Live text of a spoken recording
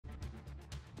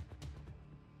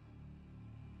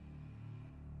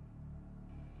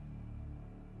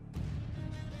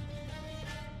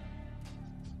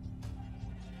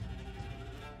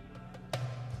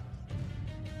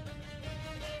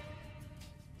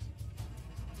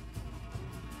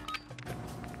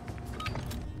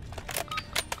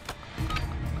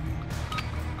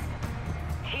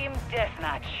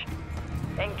deathmatch.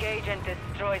 Engage and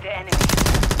destroy the enemy.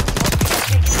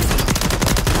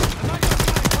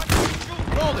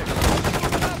 Hold it!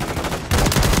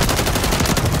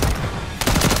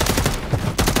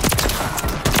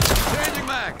 Changing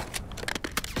mag!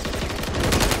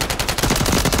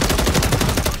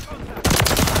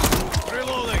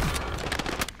 Reloading!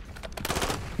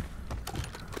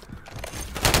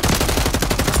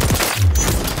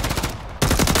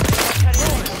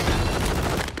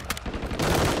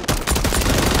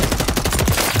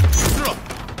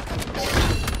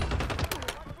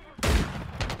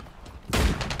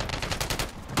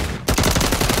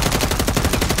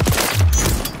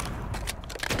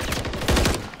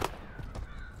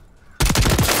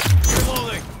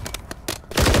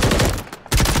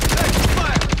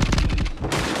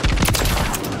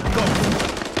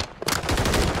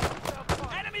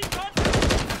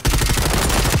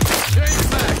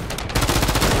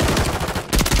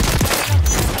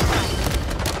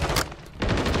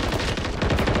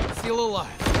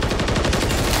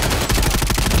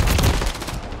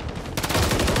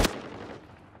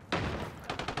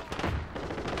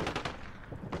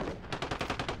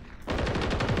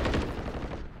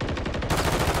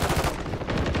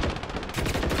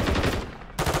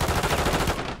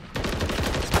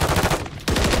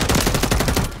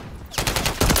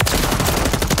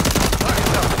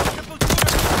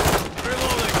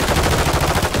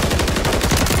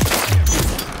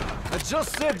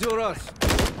 Just saved your ass.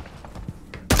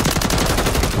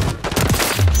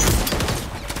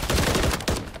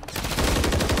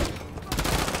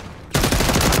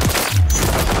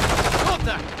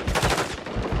 Contact!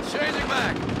 Changing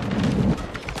back!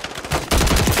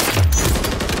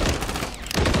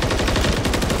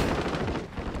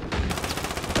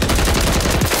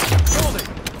 Holding!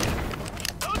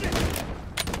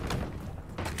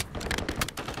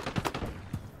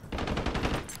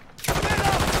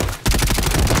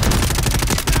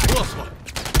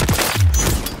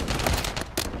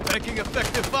 Making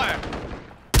effective fire.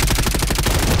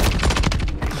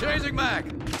 Changing mag.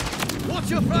 What's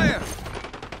your fire?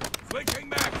 Switching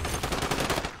mag.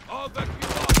 All that you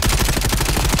want.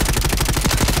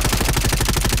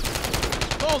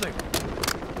 Holding.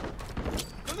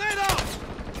 Grenade out.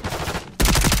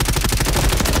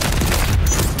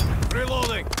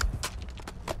 Reloading.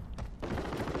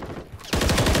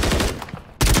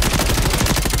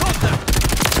 Contact.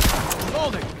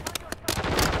 Holding.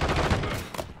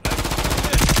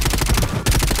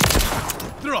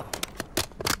 Drop!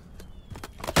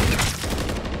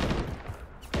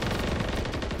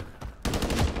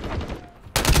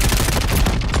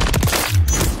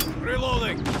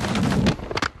 Reloading!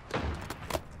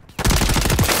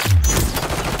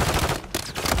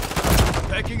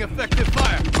 Taking effective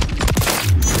fire!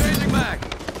 Changing mag!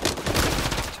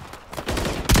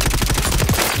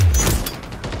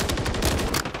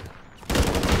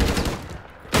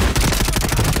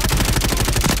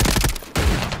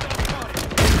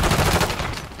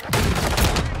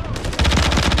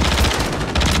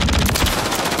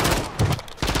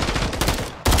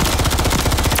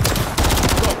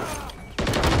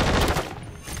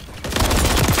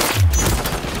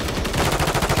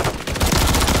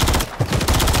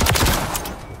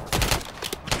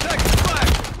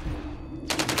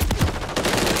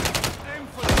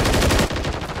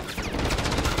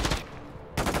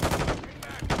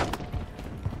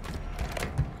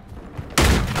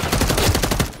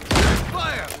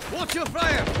 What's your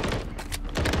fire?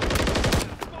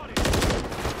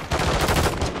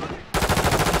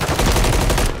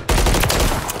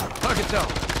 Target down.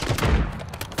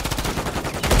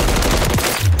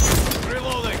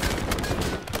 Reloading.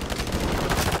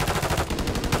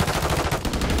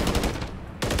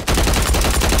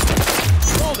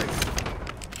 Holding.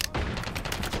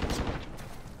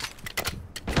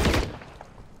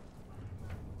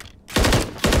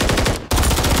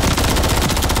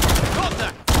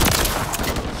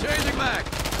 Changing back!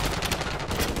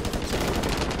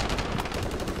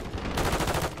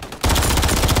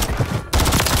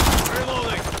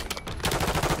 Reloading!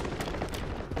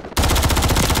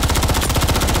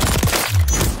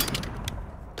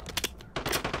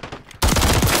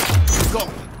 Go!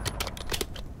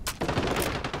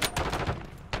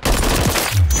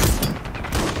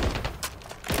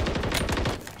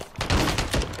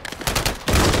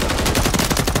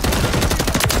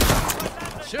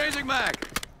 Changing mag!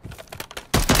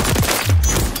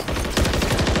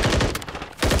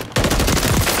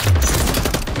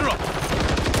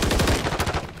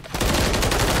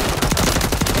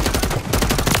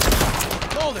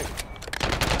 Holding.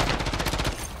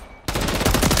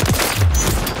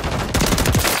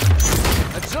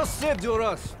 I just saved saved your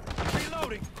ass.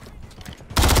 Reloading.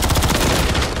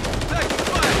 Taking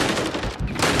fire.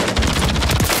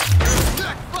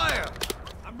 Attack fire.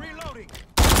 I'm reloading.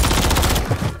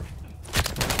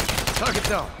 Target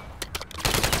down.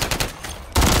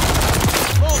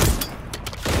 Hold it.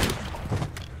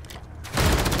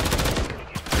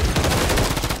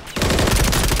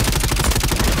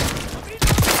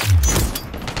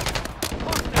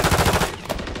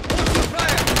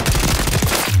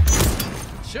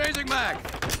 Changing mag.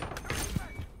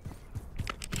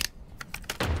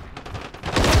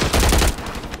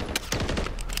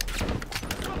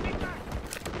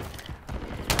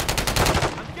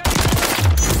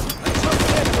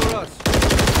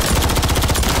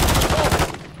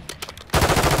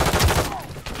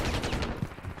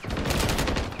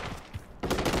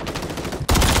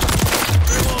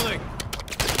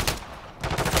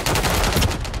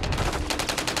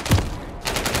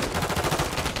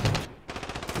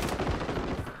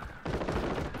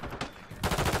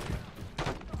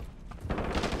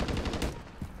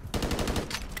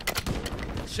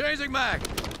 Changing mag.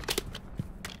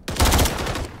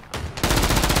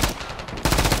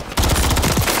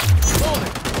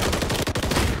 Holding.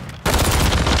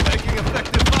 Making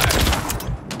effective fire.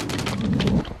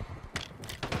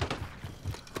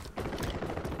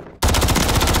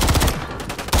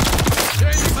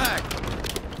 Changing mag.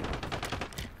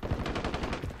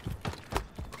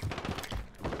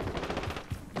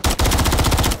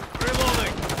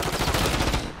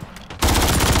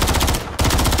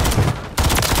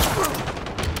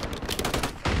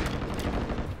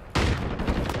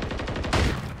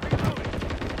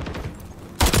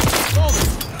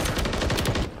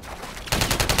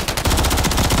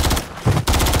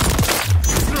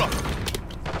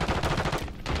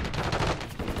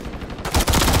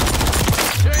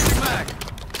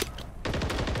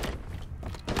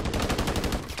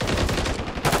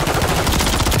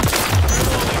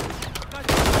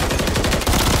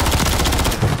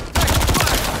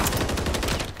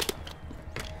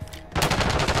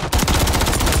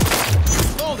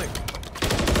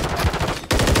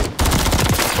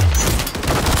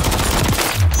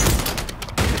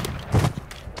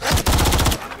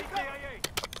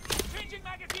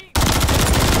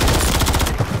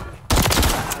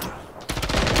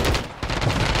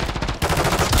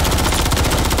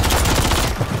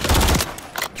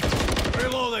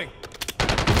 Reloading.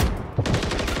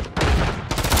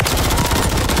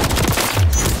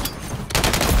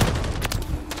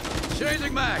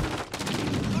 Changing mag.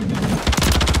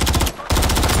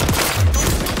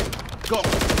 Go.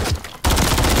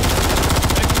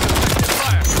 Making effective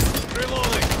fire.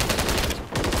 Reloading.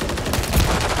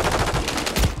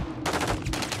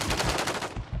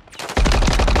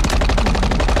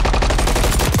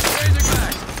 Changing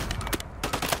mag.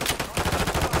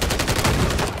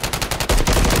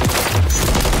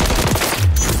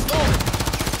 Loading.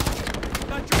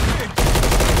 Got your pig.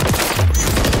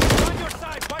 On your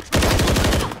side, watch.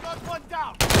 Got one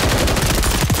down.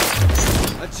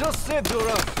 I just saved your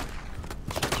ass.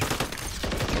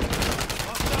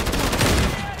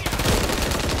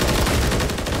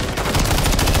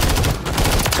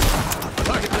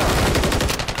 Target down.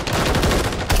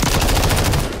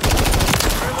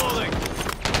 Reloading.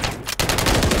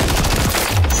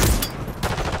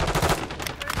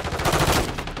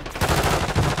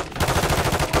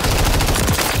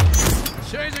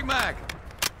 Changing mag.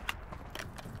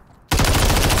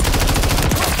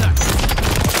 Contact.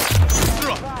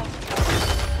 Drop.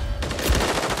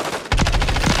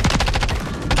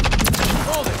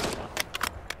 Hold it.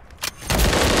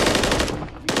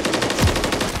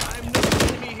 I'm the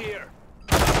enemy here.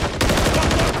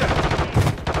 Contact.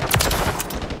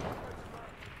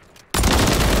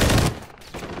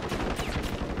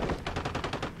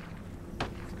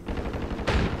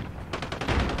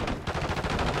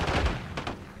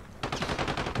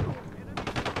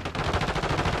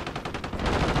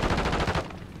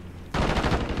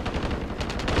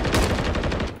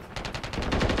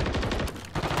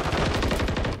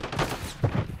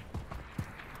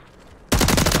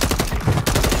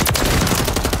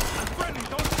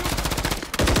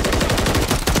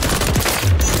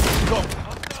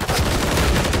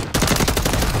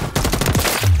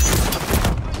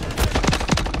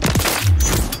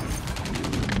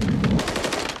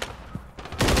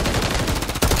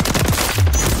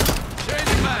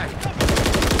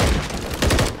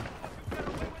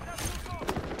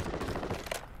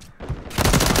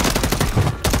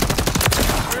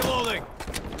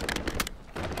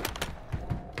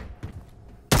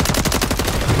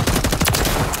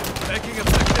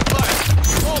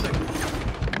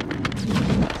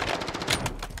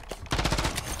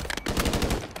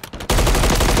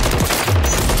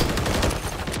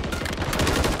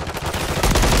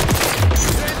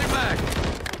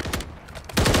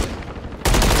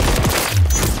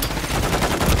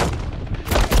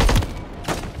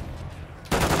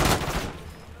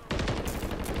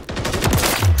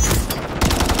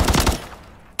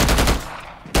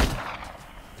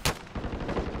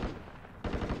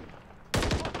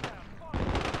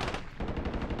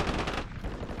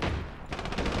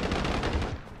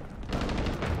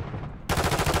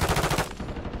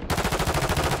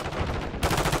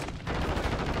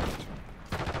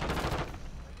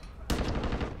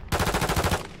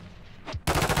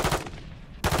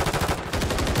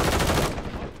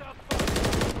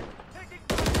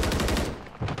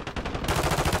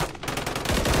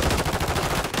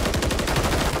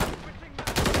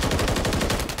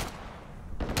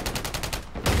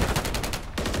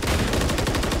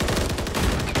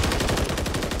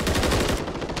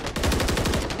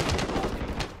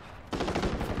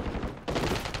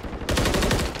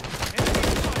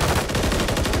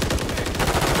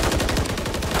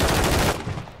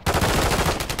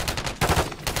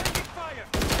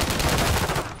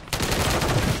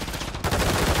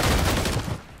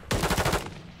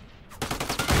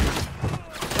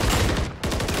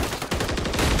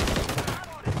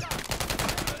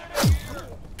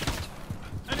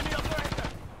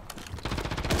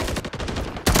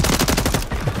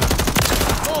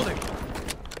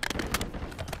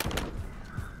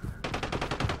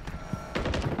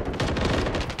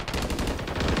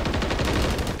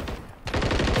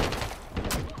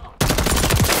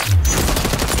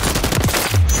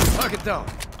 Target down.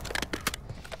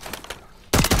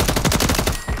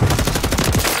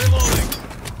 Reloading.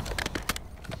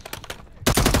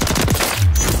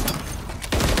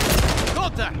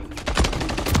 Contact.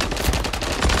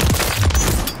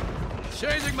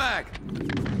 Changing mag.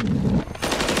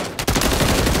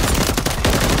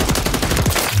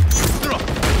 Drop.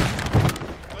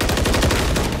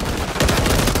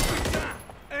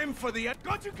 Aim for the end.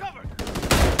 Got you covered.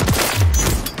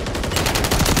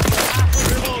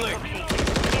 Reloading.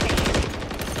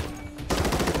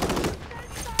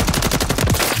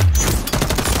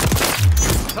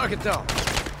 Target down.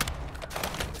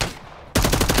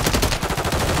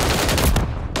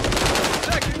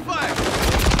 Taking fire.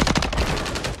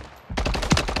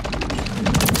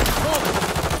 Hold it.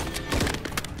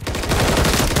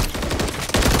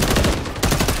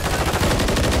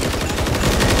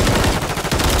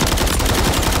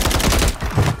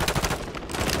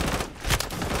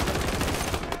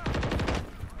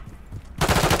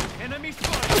 Enemy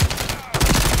spotted.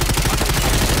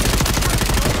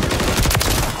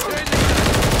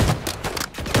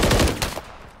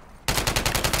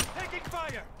 Taking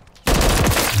fire.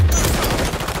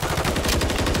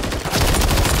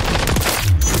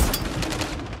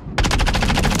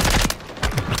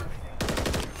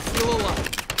 Still alive.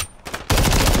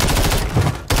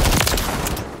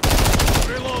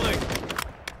 Reloading.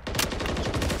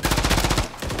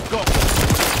 Go.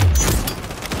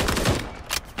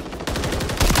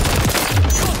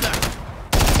 Contact.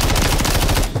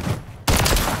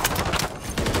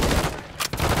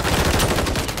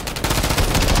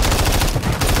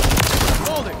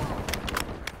 Holding.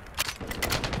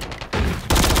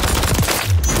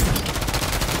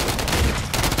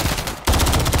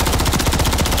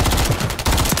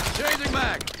 Changing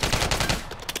mag.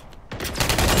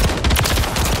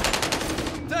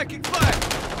 Taking fire.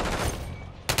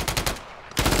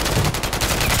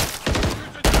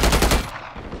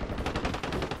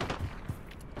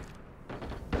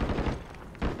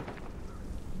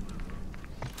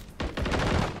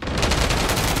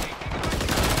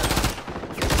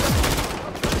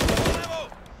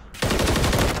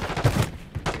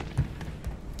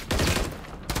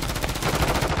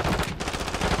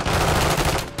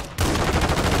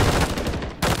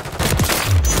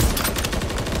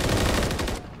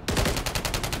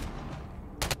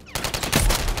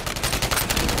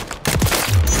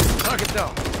 Target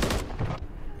down.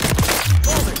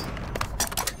 Holding.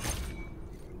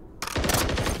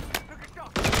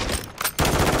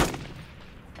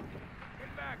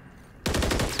 Get back.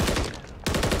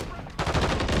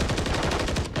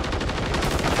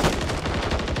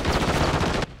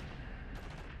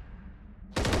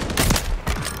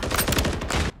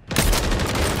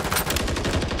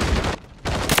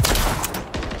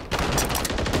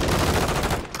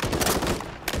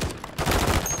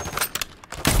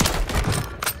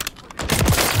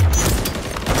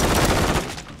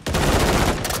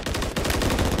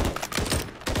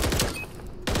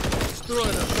 Destroy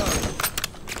the target.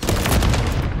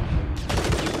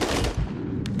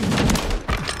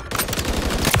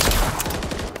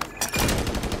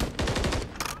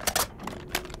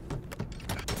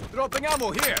 Dropping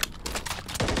ammo here.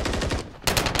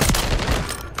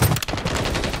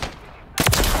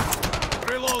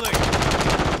 Reloading.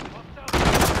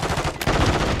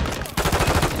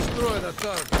 Destroy the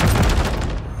target.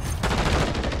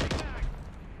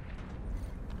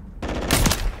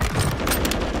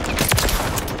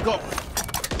 Go.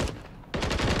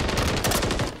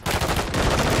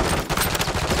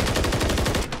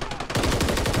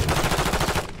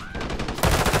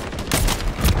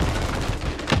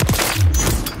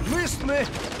 Missed me.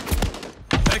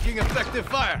 Making effective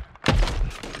fire.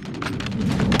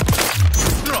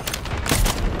 Drop.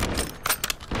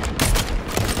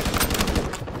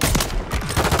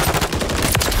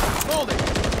 Holding.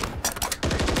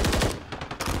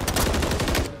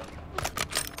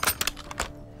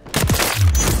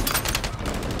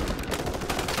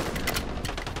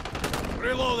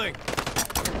 Reloading.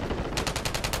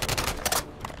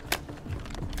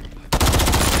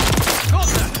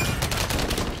 Contact.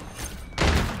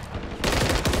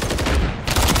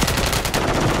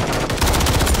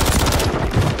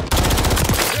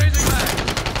 Changing mag.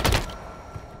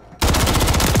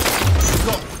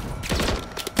 Go.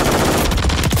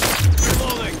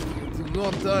 Reloading. Do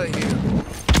not die here.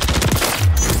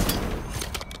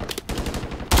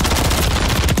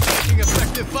 Making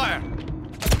effective fire.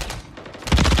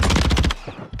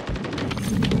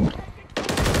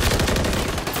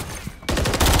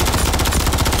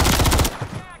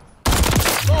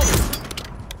 Holding.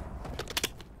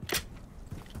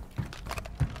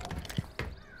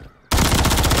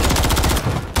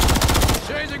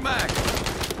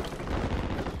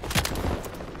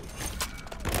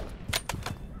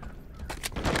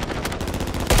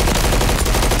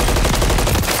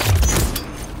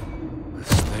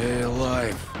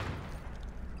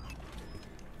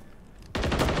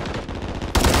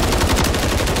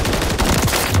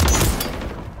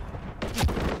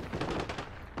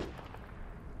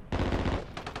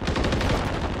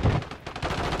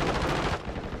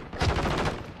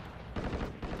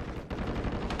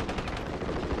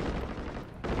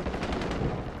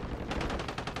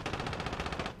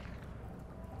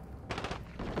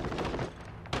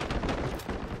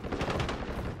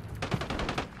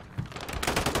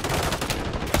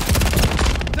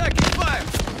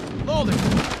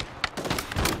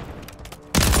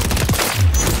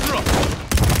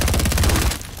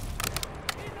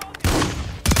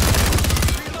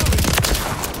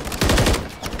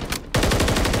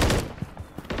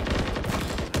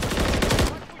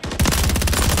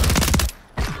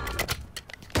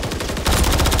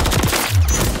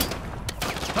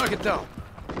 Target down.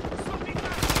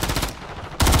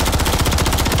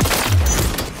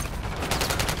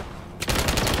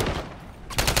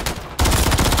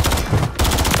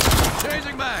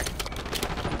 Changing mag.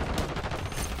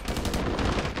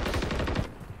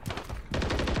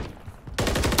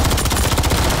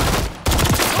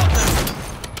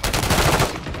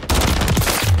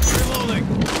 Reloading.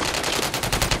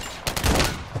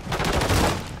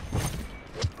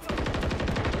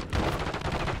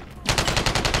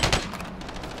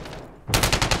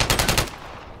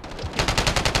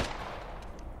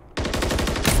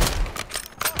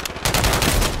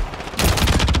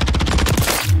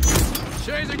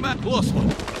 Changing mag. Close one.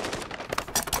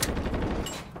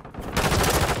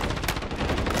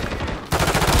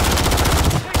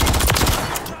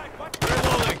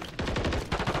 Reloading.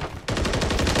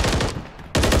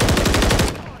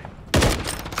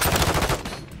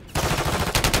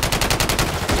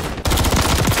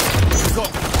 Go.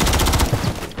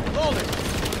 Loading.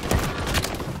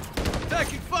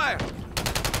 Taking fire.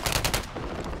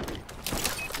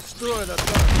 Destroy that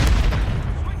target.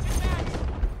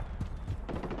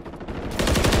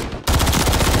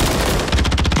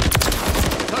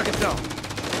 Target down.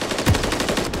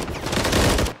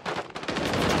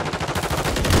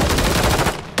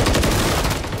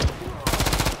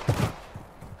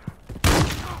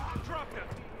 Dropped it.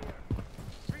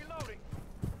 Reloading.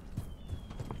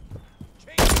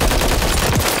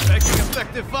 Taking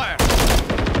effective fire.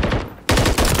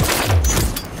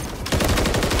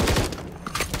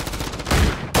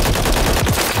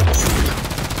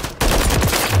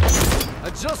 I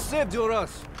just saved your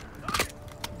ass.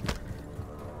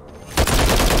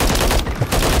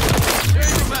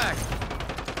 Changing mag.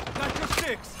 Got your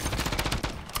six.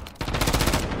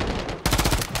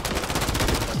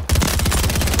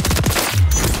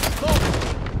 Loading.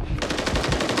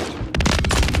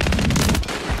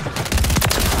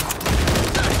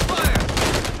 Taking fire.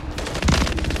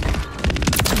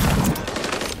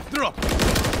 Drop.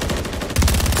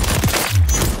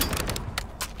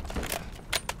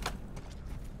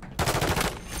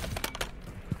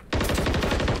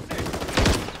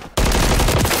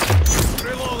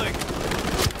 Reloading.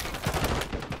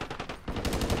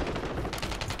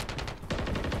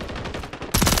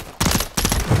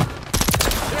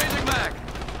 Changing mag.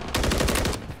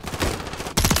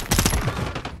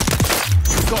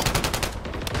 Go.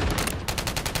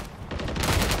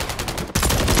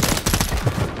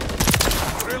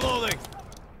 Reloading.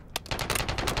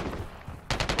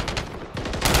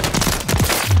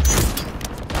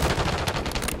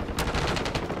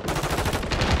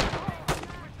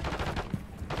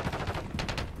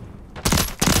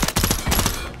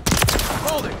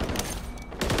 Holding.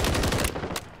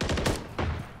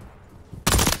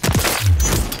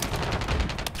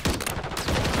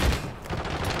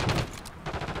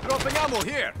 Dropping ammo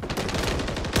here.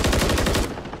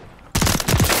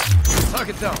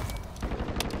 Target down.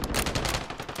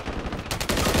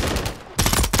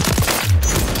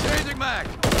 Changing mag.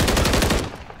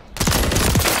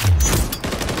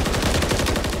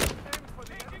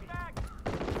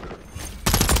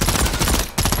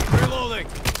 Reloading.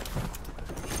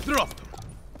 Drop.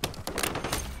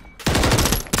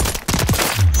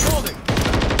 Holding.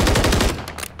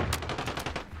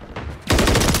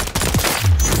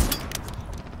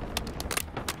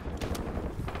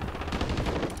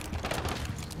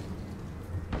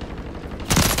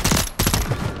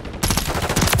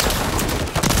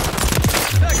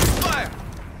 Taking fire.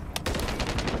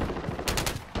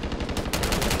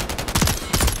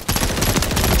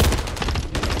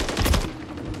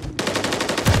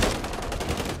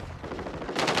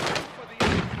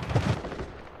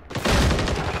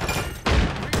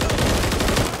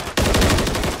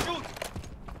 Shoot.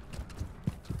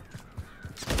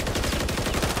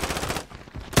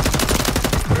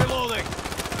 Reloading.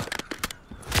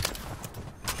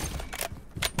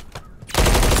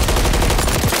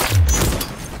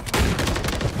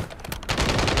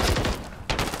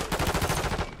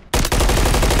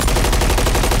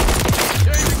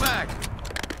 Changing mag.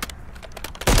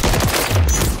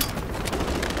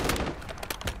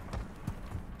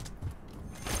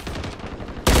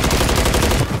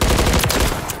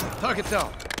 Target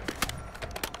down.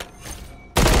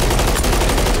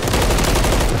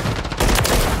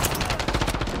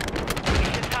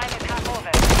 Mission time is half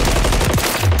over.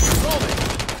 Rolling.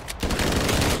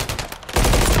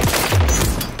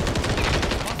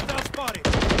 Hostile spotted.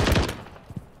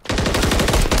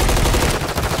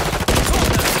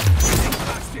 Think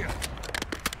fast here.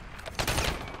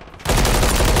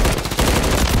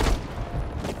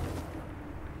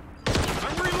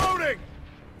 I'm reloading.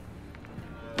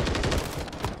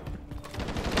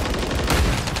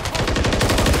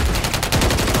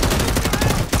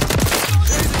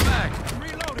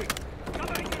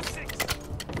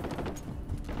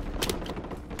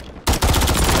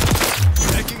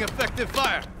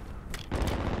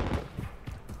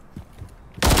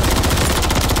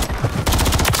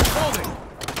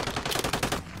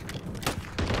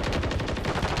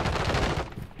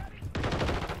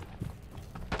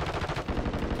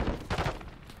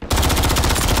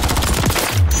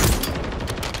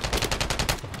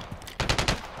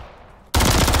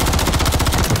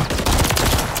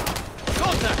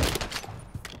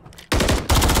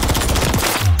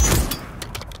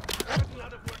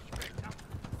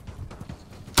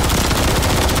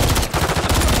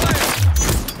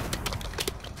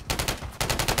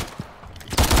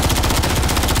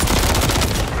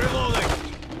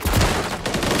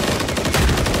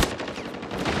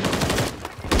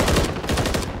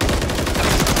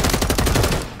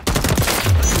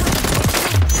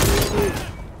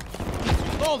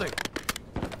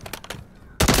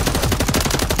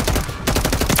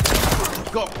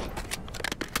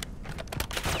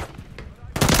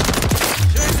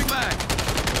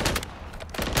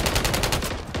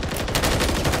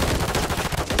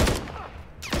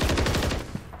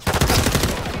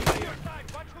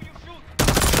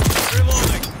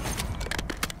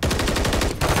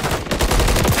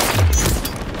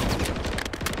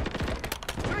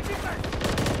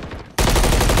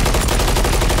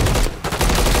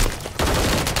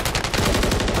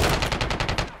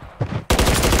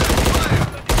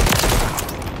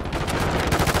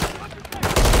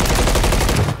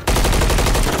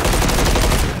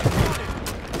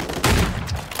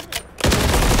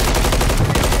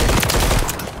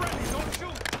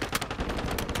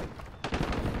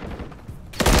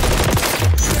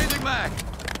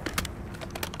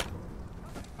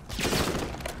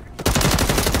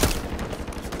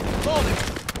 on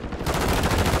him!